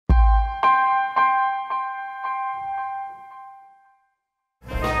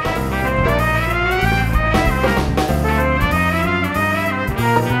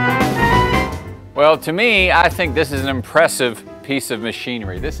to me, I think this is an impressive piece of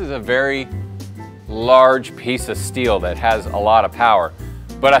machinery. This is a very large piece of steel that has a lot of power.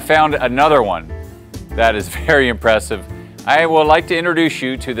 But I found another one that is very impressive. I would like to introduce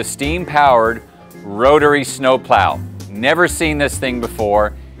you to the steam-powered rotary snowplow. Never seen this thing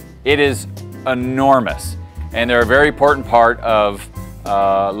before. It is enormous, and they're a very important part of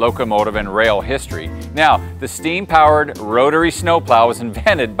locomotive and rail history. Now, the steam-powered rotary snowplow was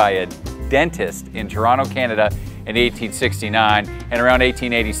invented by a dentist in Toronto, Canada in 1869, and around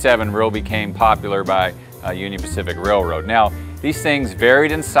 1887 really became popular by Union Pacific Railroad. Now, these things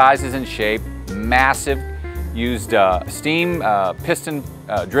varied in sizes and shape, massive, used steam piston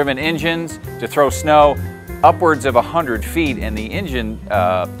driven engines to throw snow upwards of 100 feet, and the engine,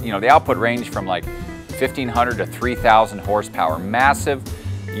 the output ranged from like 1,500 to 3,000 horsepower. Massive,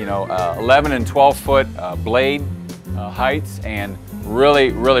 11 and 12 foot blade heights, and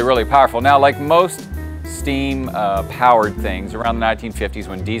really powerful. Now, like most steam powered things around the 1950s,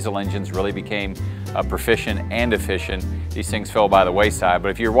 when diesel engines really became proficient and efficient, these things fell by the wayside. But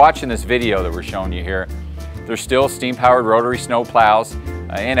if you're watching this video that we're showing you here, there's still steam-powered rotary snow plows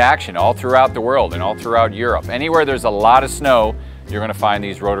in action all throughout the world and all throughout Europe. Anywhere there's a lot of snow, you're going to find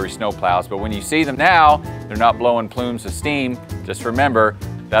these rotary snow plows. But when you see them now, they're not blowing plumes of steam. Just remember,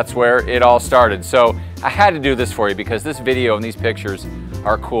 that's where it all started. So I had to do this for you because this video and these pictures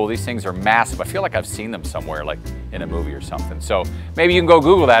are cool. These things are massive. I feel like I've seen them somewhere, like in a movie or something. So maybe you can go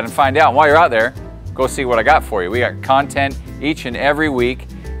Google that and find out. And while you're out there, go see what I got for you. We got content each and every week.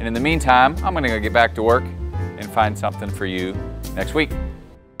 And in the meantime, I'm going to go get back to work and find something for you next week.